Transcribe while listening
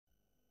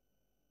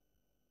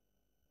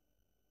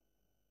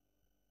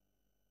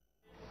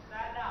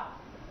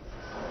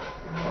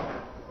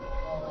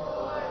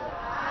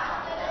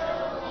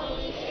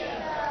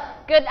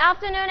Good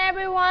afternoon,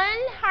 everyone.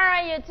 How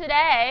are you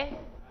today? I'm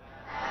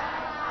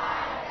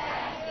fine,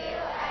 thank you.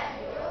 And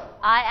you?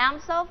 I am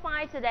so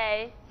fine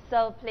today,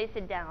 so please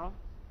sit down.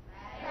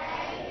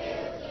 Thank you,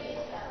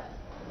 teacher.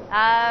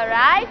 All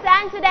right,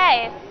 and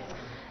today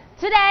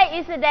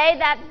is the day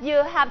that you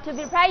have to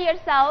prepare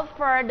yourself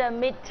for the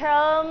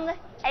midterm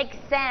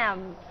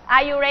exam.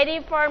 Are you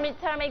ready for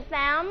midterm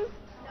exams?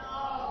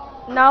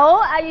 No. No?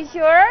 Are you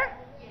sure?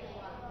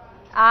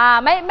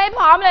 ไม่พ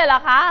ร้อมเลยเหร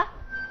อคะ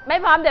ไม่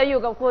พร้อมเดี๋ยวอ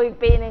ยู่กับครูอีก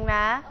ปีหนึ่งน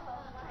ะ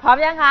พร้อม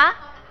ยังคะ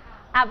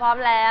พร้อม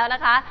แล้วน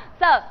ะคะ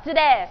so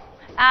today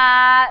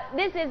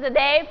this is the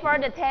day for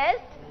the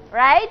test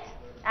right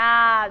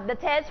the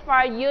test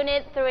for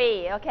unit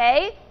 3 okay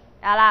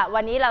เอาล่ะ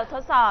วันนี้เราท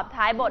ดสอบ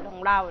ท้ายบทขอ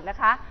งเรานะ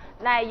คะ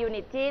ในยู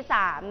นิตที่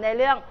3ใน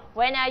เรื่อง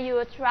When Are You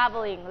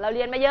Traveling เราเ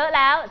รียนมาเยอะแ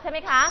ล้วใช่ไหม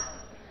คะ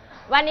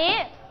วันนี้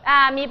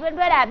มีเ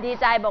พื่อนๆแอบดี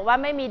ใจบอกว่า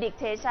ไม่มี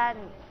dictation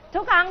ทุ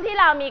กครั้งที่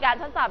เรามีการ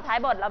ทดสอบท้าย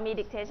บทเรามี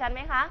dictation ไ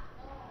หมคะ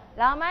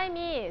เราไม่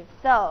มี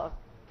so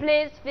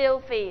please feel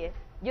free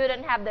you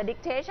don't have the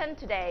dictation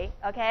today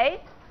okay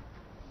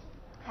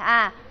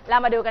เรา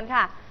มาดูกัน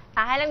ค่ะ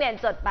ให้นักเรียน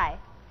จดไป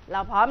เรา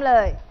พร้อมเล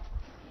ย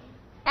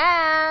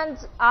and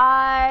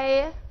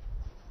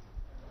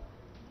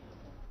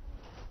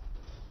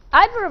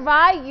I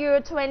provide you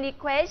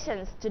 20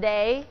 questions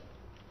today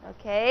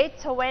okay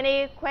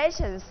 20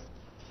 questions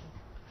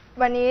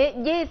วันนี้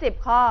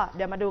20ข้อเ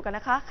ดี๋ยวมาดูกันน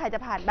ะคะใครจะ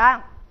ผ่านบ้าง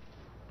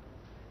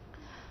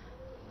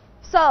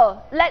so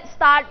let's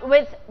start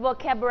with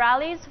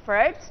vocabularies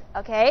first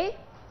okay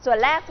ส่วน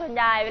แรกส่วนใ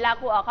หญ่เวลา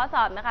ครูออกข้อส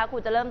อบนะคะครู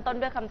จะเริ่มต้น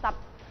ด้วยคำศัพ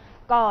ท์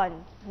ก่อน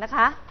นะค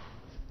ะ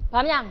พร้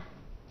อมยัง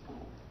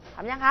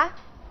คะ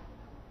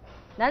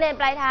นักเรียน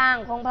ปลายทาง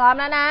คงพร้อม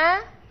แล้วนะ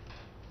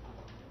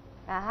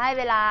ให้เ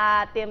วลา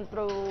เตรียม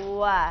ตัว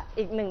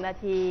อีก1 นา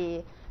ที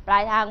ปลา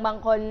ยทางบาง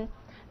คน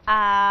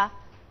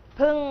เ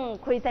พิ่ง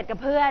คุยเสร็จกับ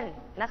เพื่อน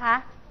นะคะ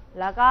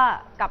แล้วก็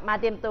กลับมา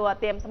เตรียมตัว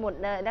เตรียมสมุด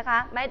เลยนะคะ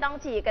ไม่ต้อง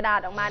ฉีกกระดาษ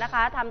ออกมานะค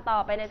ะทำต่อ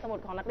ไปในสมุด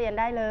ของนักเรียน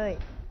ได้เลย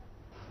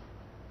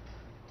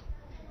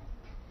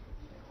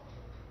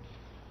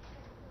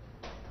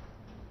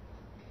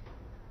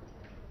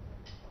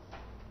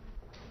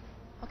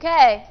โอเค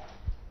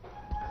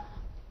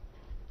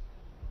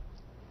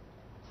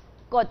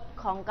กฎ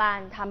ของการ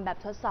ทำแบบ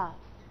ทดสอบ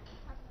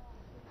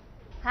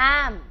ห้า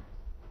ม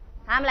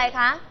อะไร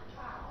คะ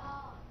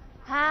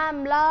ห้าม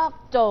ลอก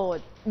โจท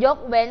ย์ยก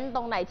เว้นต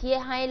รงไหนที่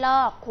ให้ล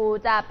อกครู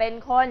จะเป็น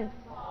คน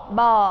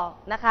บอก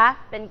นะคะ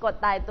เป็นกฎ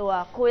ตายตัว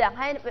ครูอยาก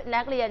ให้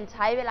นักเรียนใ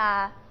ช้เวลา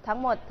ทั้ง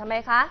หมดทำไม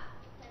คะ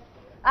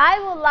I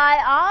would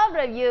like all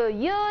of you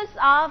use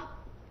of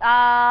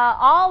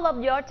all of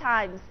your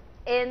times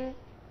in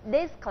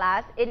this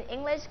class in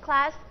English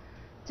class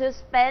to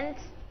spend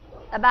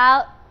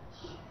about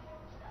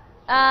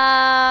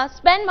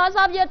spend most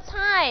of your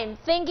time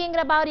thinking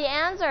about the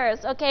answers.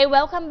 Okay,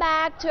 welcome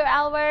back to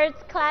our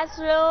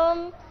classroom.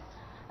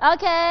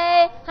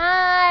 Okay,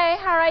 hi,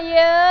 how are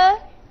you?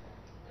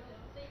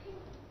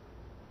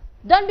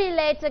 Don't be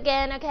late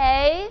again,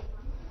 okay?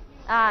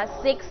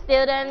 6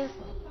 students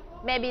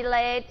may be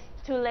late,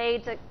 too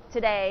late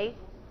today.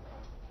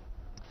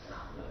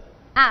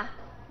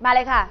 มาเล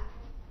ยค่ะ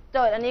โจ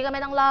ทย์อันนี้ก็ไ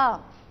ม่ต้องลอก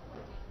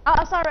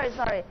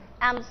sorry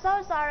I'm so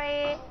sorry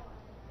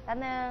แป๊บ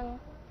นึง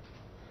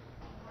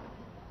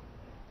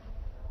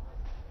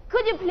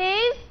Could you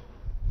please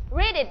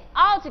read it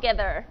all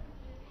together?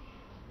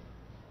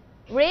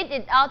 Read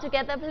it all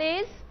together,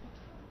 please.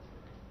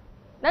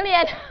 นักเรีย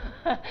น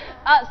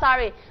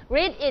sorry.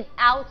 Read it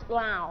out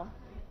loud.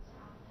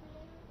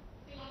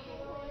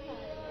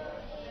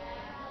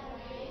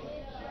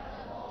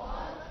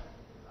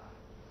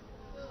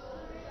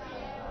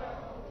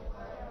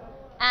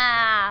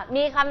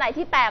มีคำไหน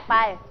ที่แปลกไป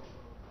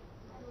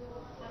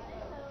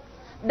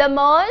The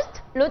most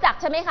รู้จัก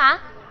ใช่ไหมคะ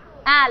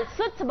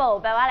suitable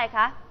แปลว่าอะไรค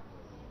ะ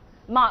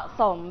เหมาะ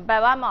สมแปล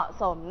ว่าเหมาะ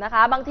สมนะค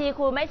ะบางทีค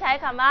รูไม่ใช้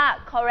คำว่า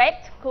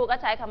correct ครูก็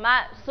ใช้คำว่า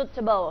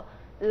suitable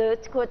หรือ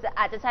ครู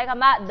อาจจะใช้ค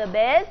ำว่า the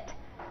best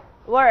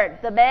word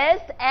the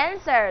best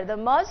answer the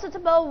most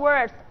suitable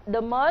words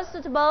the most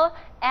suitable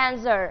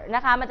answer น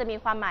ะคะมันจะมี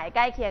ความหมายใก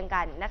ล้เคียง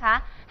กันนะคะ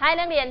ให้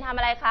นักเรียนทำ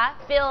อะไรคะ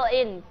fill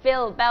in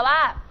fill แปลว่า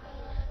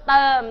เ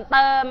ติ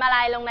มอะไร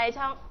ลงใน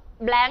ช่อง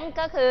blank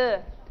ก็คือ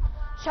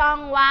ช่อง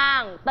ว่า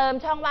งเติม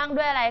ช่องว่าง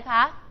ด้วยอะไรค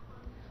ะ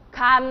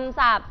คำ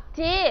ศัพท์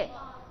ที่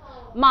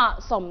เหมาะ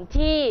สม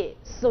ที่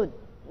สุด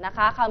นะค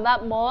ะคำว่า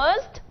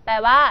most แปล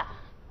ว่า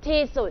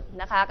ที่สุด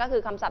นะคะก็คื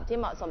อคำศัพท์ที่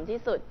เหมาะสมที่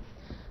สุด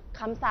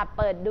คำศัพท์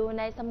เปิดดู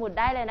ในสมุด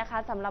ได้เลยนะคะ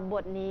สำหรับบ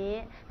ทนี้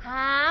ห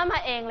ามา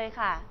เองเลย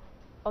ค่ะ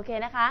โอเค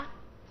นะคะ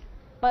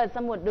เปิดส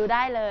มุดดูไ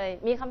ด้เลย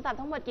มีคำศัพท์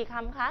ทั้งหมดกี่ค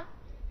ำคะ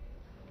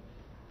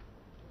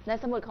ใน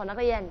สมุดของนัก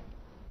เรียน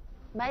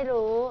ไม่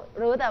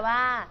รู้แต่ว่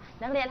า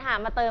นักเรียนหา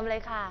มาเติมเล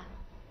ยค่ะ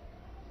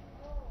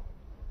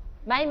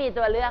ไม่มี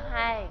ตัวเลือกใ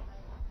ห้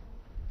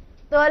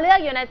ตัวเลือก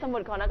อยู่ในสมุ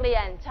ดของนักเรีย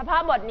นเฉพา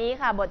ะบทนี้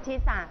ค่ะบทที่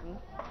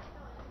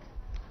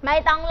3ไม่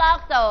ต้องลอก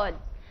โจทย์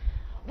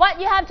What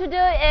you have to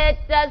do is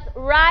just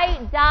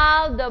write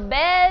down the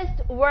best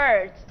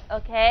words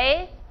okay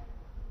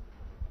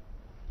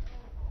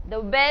the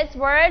best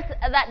words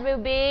that will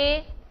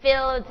be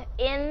filled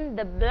in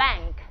the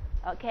blank,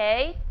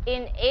 okay,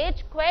 in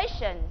each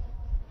question.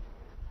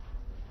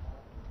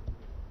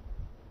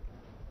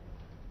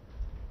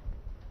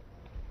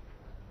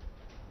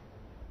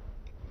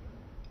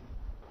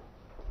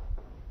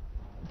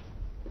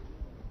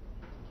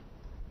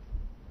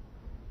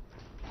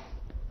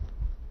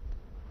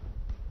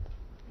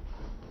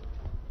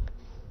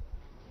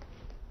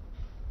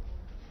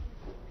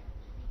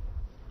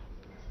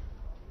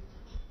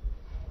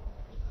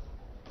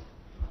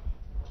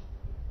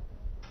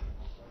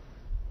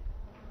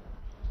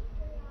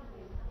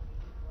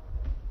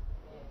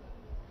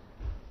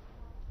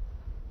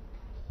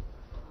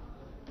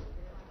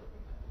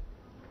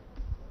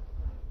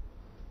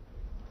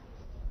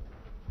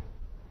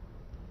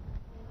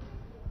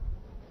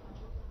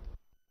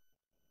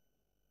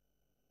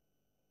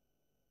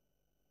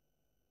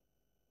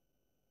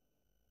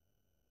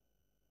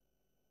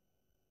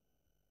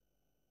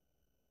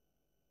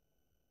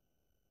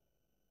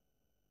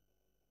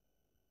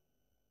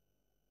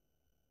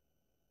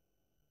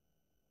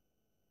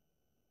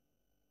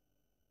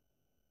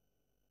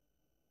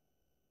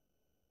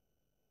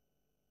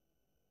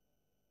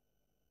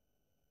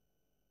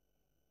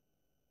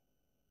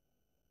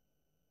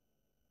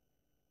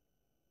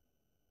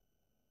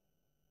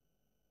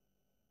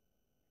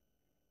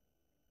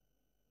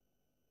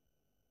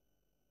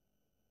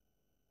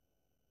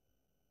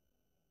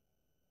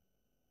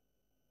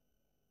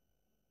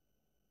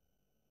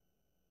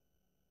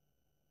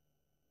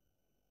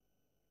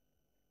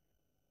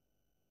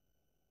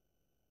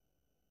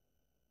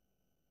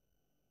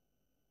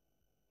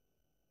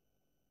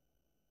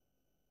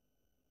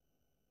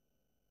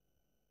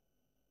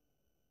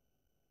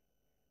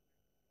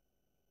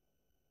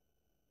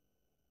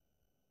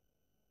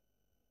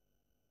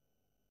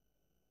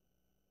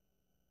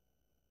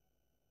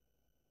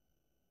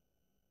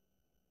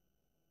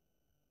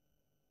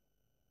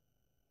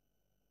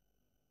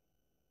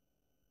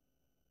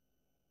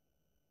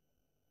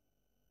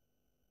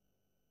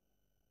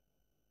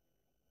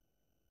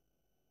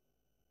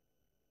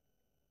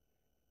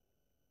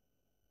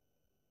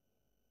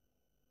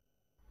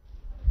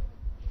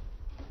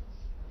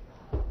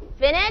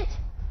 Finished?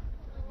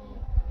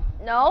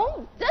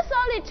 No, just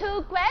only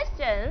 2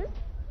 questions.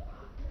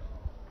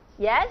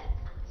 Yes?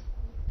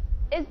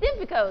 It's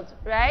difficult,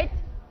 right?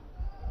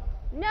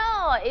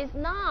 No, it's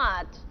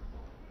not.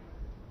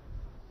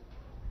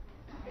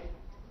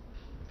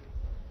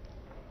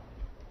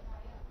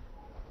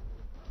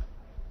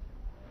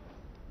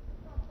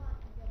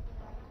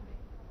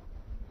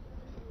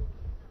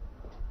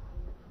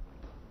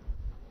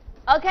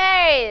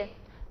 Okay,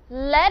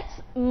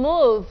 let's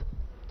move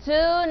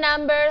to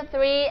number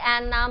 3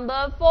 and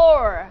number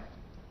 4.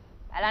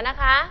 ไปแล้วนะ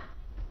คะ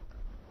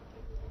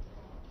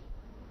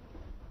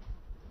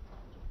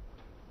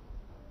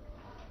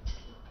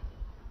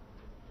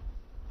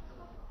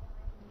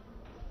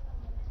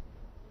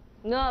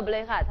เงิบเล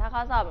ยค่ะ ถ้าข้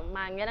อสอบม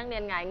าอย่างเงี้ยนักเรี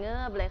ยนหงายเงิ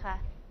บเลยค่ะ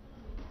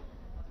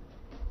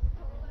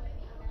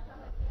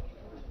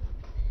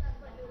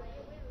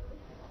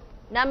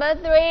Number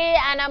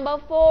 3 and number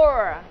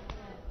 4.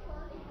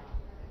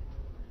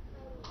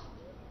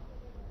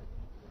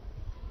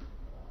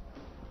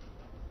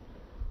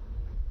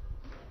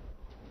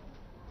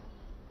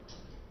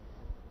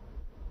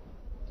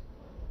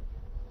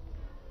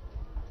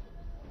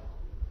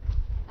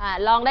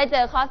 ลองได้เจ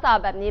อข้อสอบ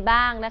แบบนี้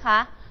บ้างนะคะ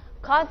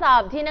ข้อสอ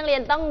บที่นักเรีย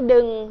นต้อง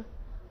ดึง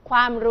คว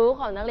ามรู้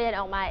ของนักเรียน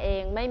ออกมาเอ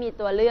งไม่มี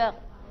ตัวเลือก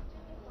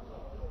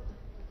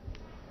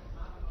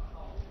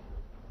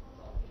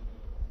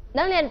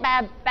นักเรียนแป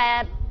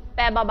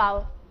ลเบา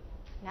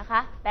ๆนะคะ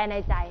แปลใน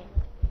ใจ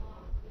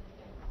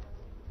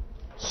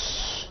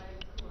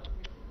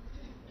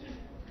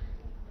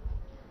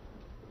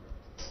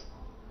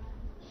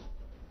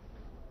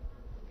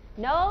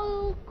No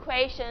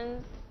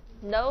questions,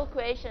 no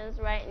questions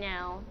right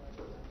now.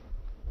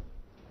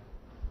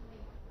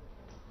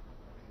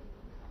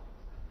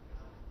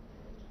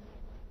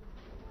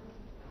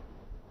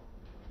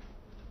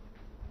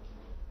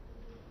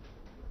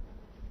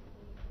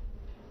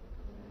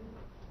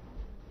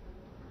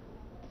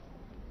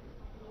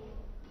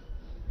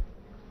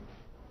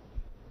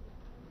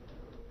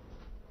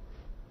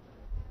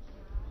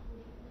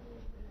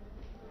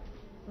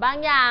 บาง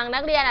อย่างนั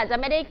กเรียนอาจจะ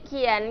ไม่ได้เ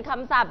ขียนค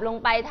ำศัพท์ลง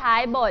ไปท้า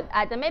ยบท อ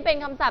าจจะไม่เป็น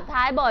คำศัพท์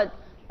ท้ายบท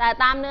แต่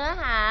ตามเนื้อ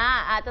หา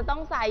อาจจะต้อ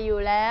งใส่อยู่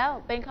แล้ว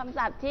เป็นคำ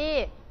ศัพท์ที่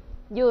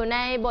อยู่ใน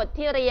บท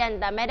ที่เรียน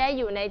แต่ไม่ได้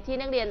อยู่ในที่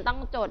นักเรียนต้อง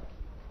จด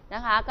น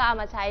ะคะ ก็เอา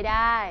มาใช้ไ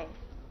ด้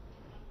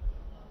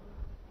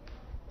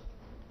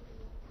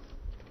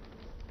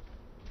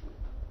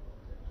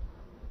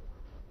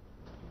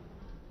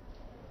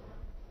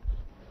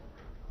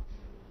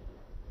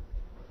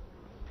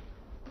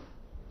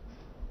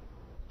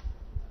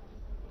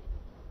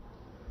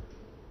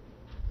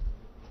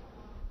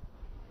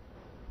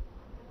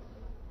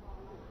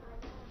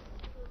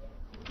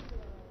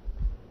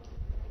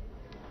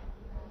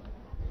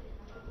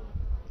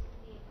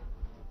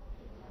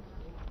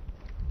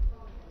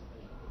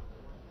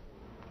โ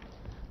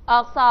อ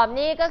อกสอบ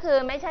นี่ก็คือ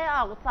ไม่ใช่อ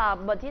อกสอบ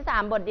บทที่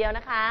3บทเดียวน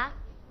ะคะ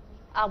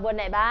ออกบทไ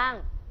หนบ้าง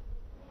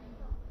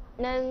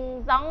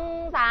1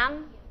 2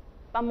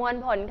 3ประมวล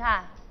ผลค่ะ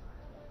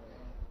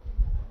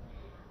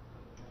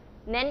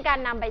เน้นการ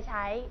นำไปใ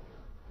ช้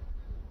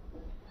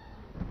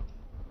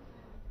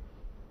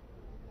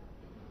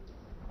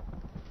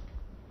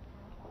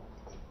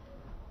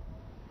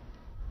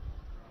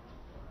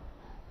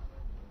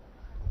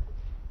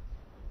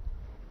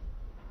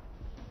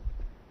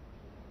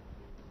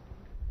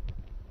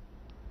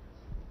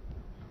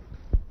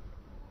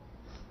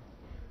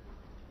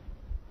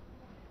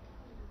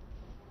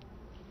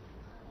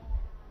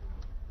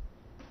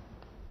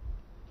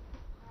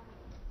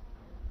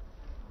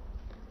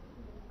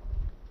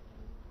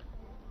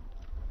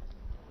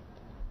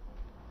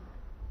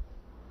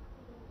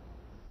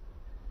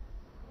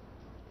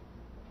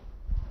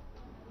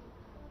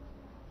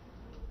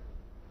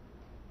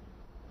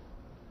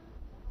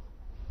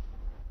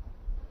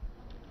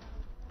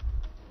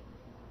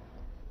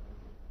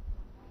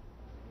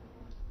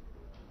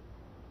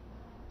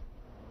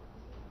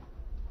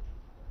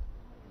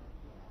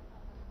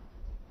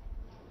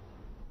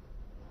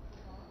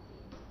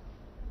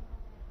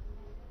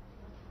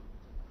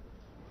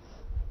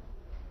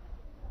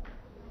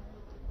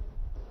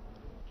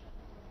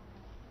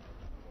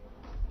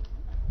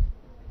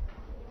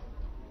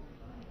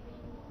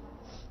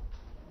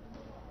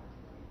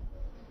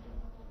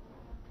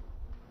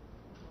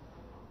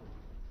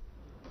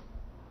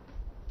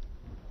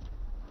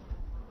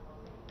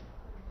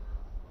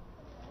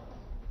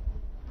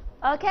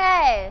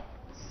Okay,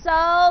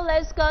 so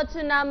let's go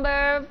to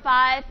number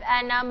 5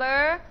 and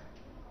number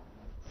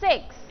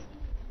 6.